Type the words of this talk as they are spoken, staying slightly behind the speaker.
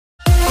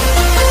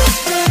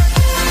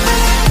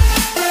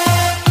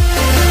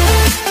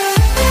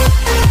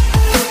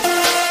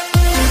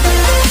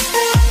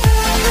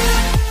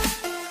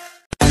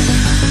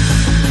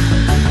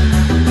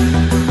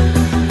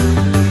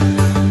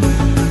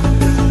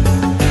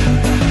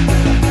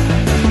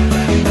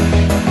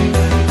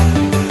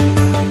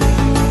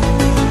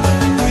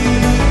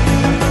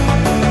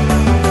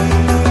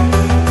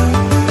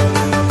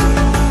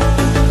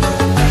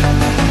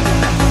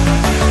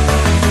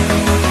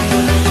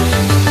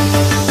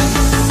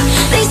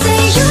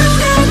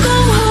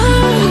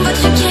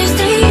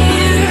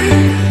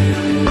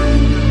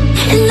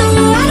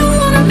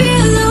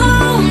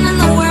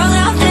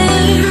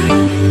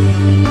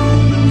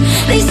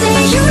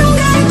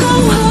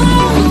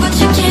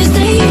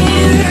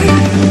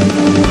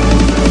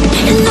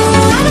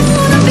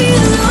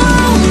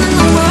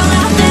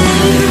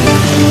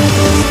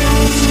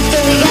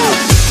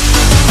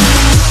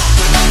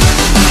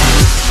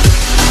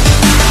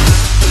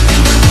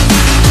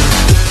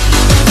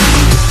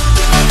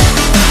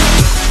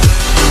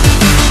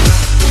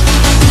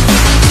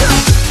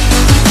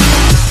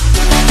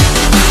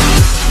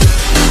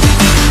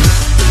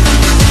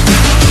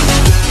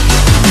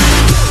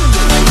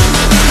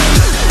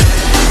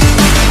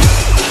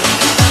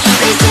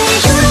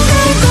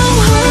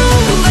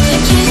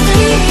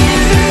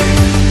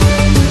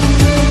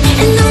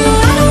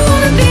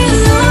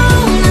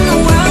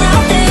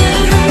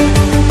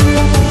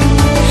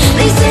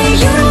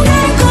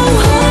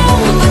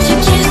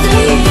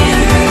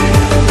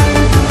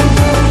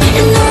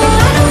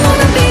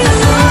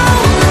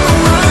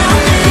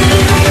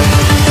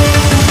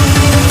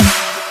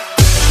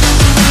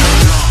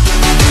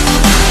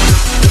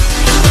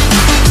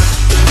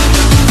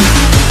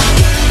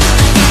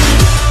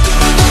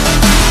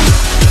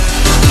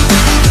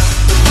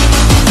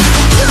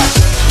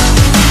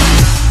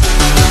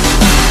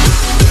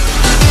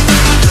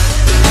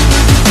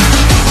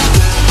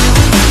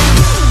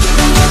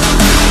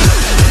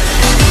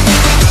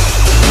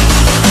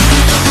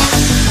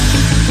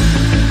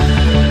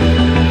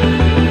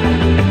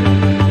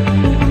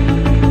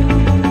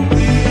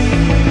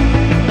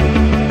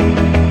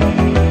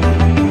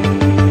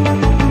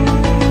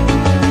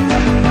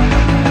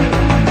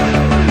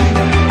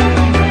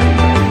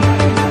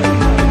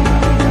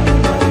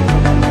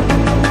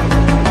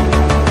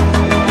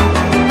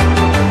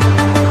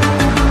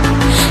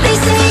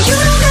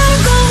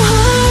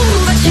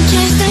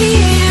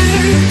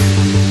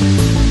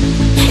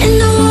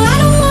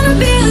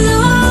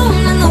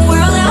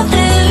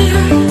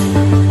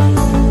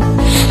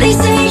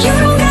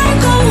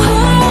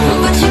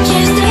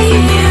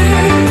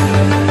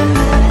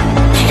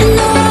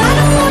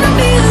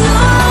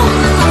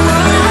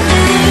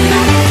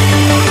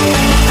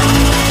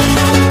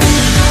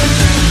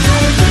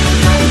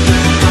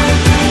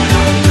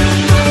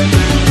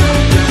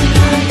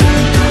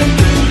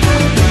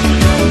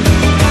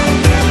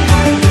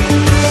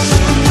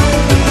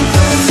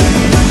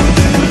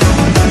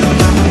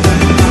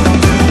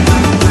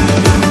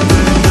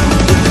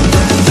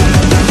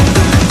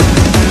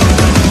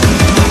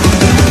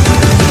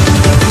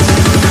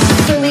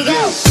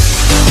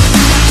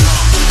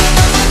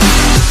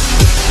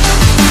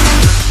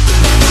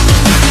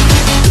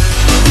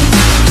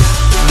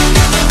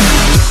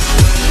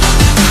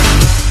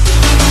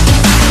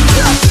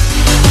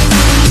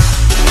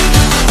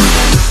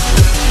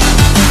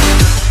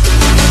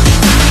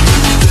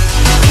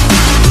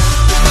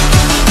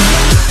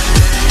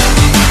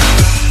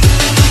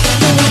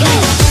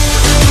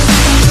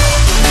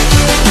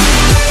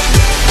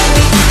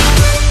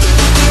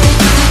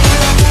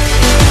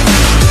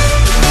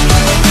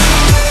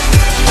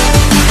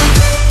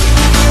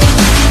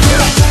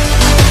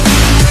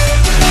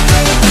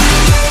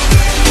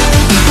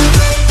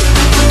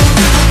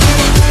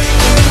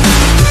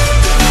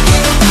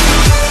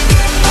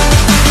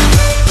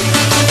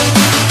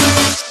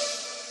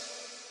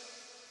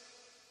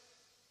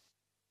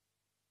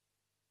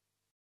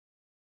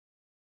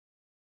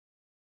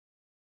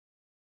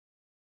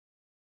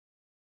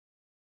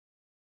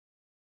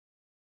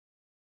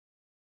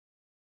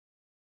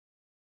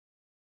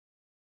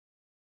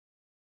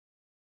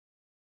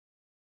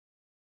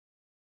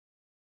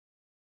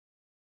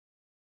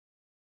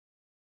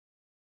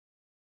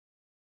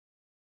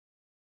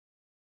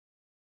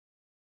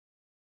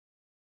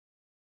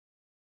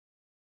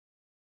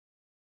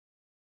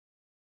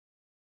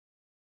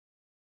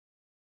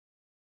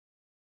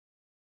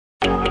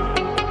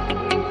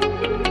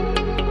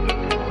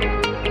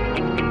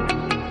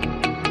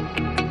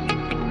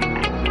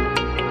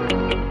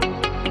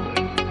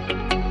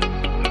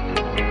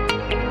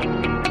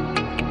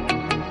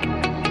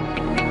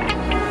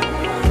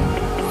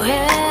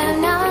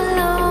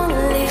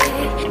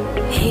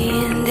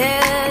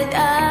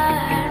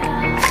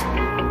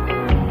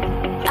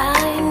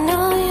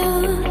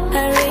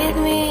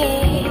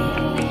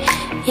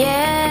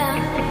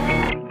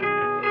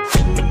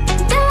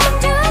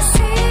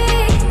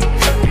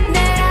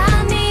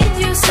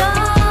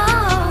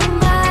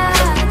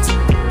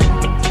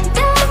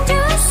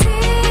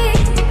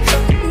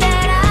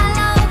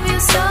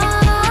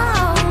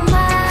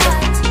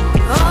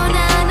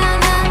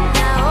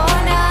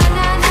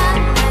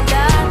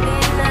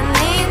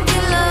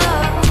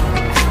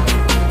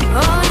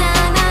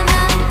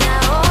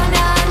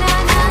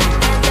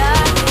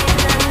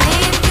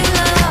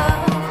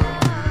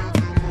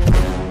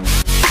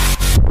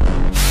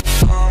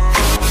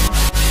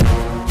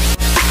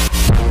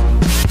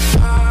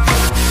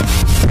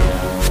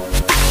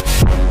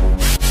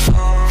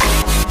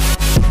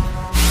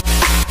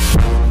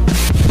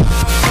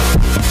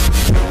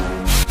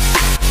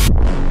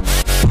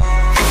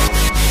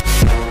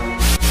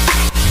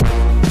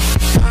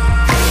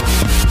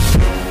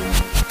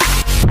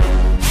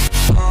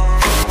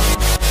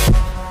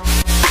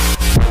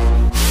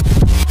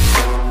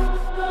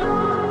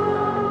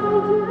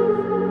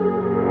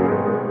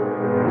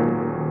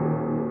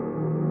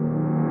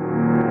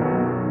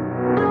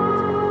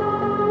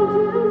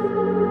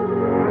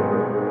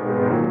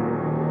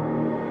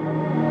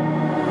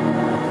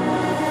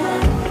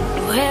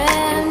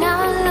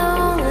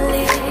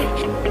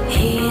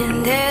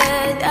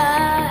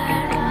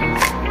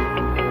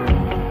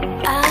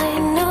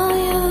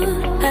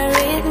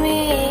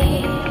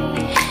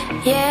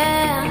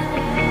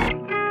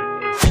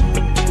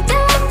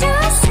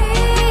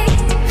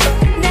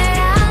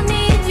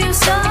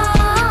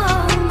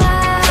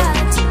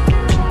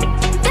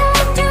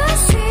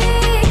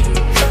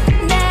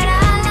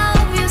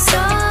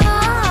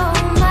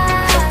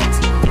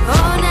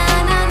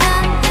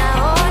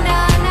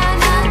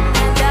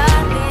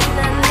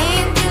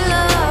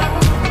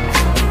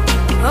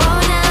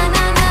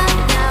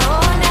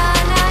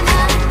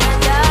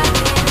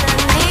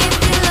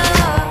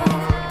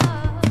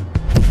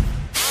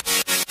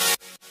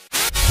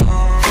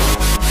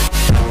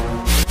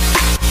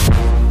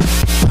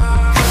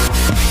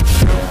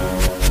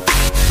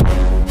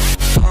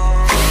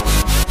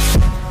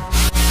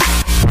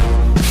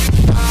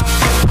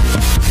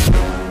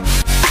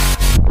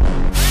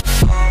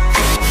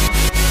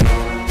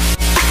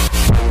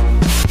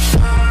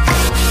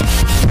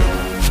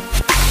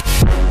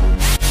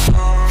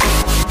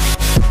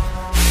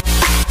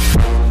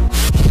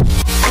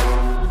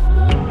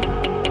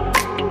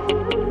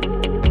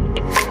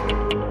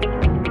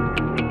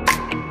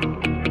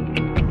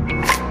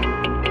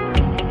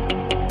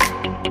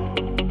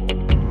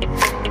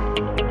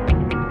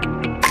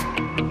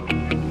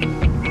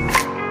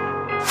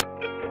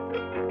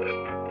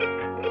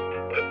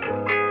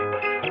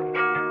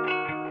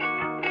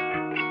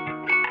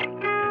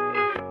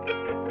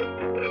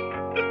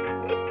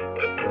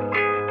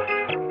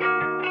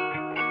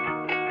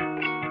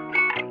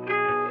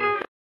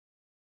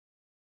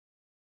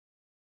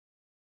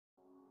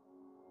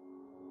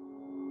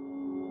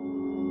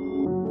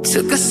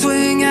Took a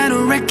swing at a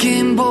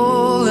wrecking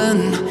ball,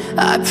 and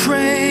I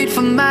prayed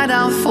for my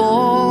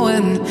downfall,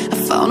 and I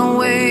found a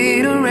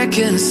way to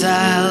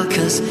reconcile,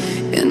 'cause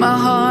in my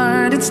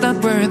heart it's not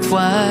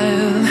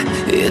worthwhile.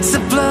 It's a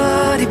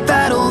bloody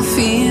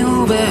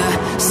battlefield where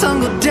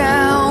some go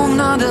down,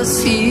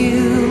 others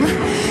heal.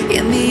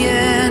 In the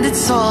end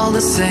it's all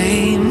the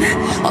same.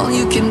 All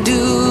you can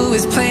do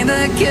is play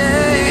the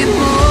game.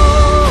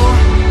 Oh,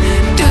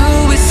 do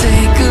we say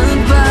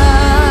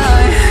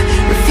goodbye?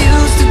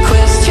 Refuse to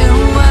question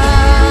why.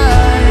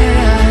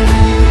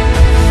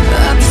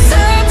 I'm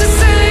sad to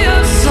say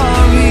I'm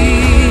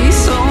sorry,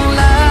 so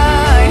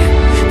lie.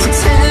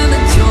 Pretend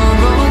that you're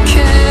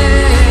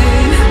okay.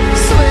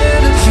 Swear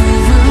that you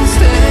will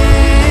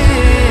stay.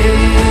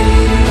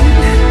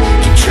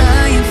 Keep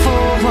trying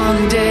for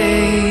one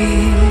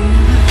day.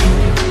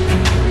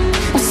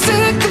 I'm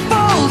sick of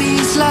all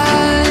these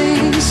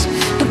lies.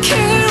 Don't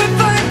care if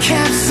I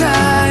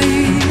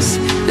capsize.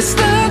 There's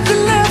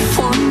nothing left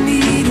for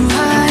me to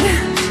hide.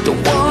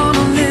 Don't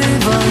wanna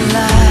live a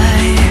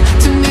lie.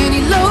 Too many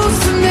lows,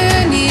 too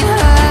many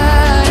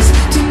highs.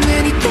 Too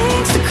many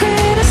things to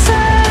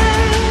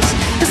criticize.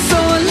 And so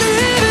I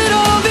leave it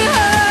all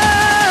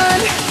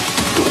behind.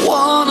 Don't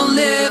wanna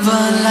live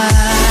a lie.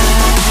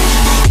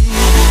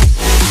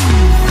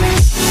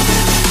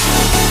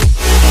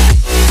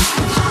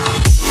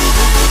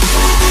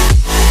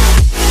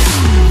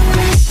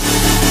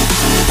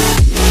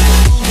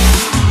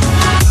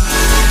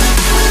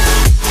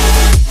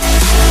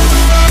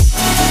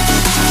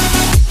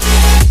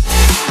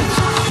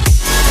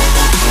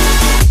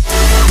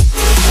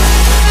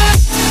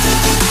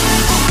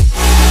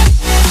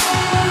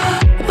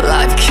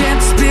 Life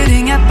kept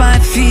spitting at my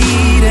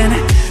feet and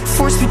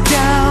forced me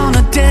down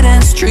a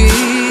dead-end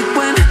street,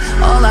 when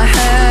all I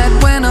had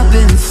went up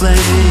in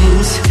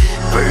flames,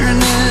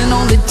 burning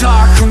only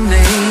dark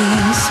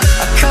remains.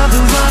 I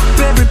cover up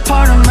every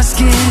part of my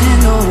skin,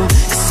 oh,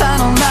 'cause I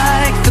don't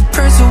like the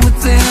person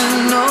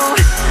within. Oh,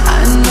 I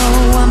know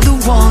I'm the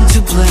one to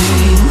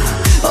blame.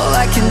 All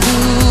I can do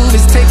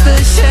is take the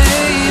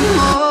shame.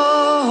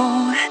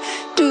 Oh,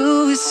 do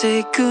we say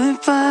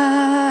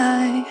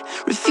goodbye?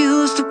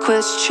 Refuse to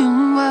question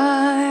why.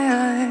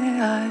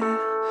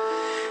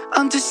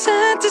 I'm too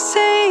sad to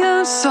say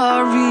I'm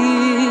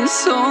sorry,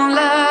 so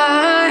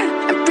lie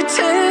and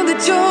pretend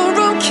that you're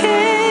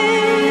okay.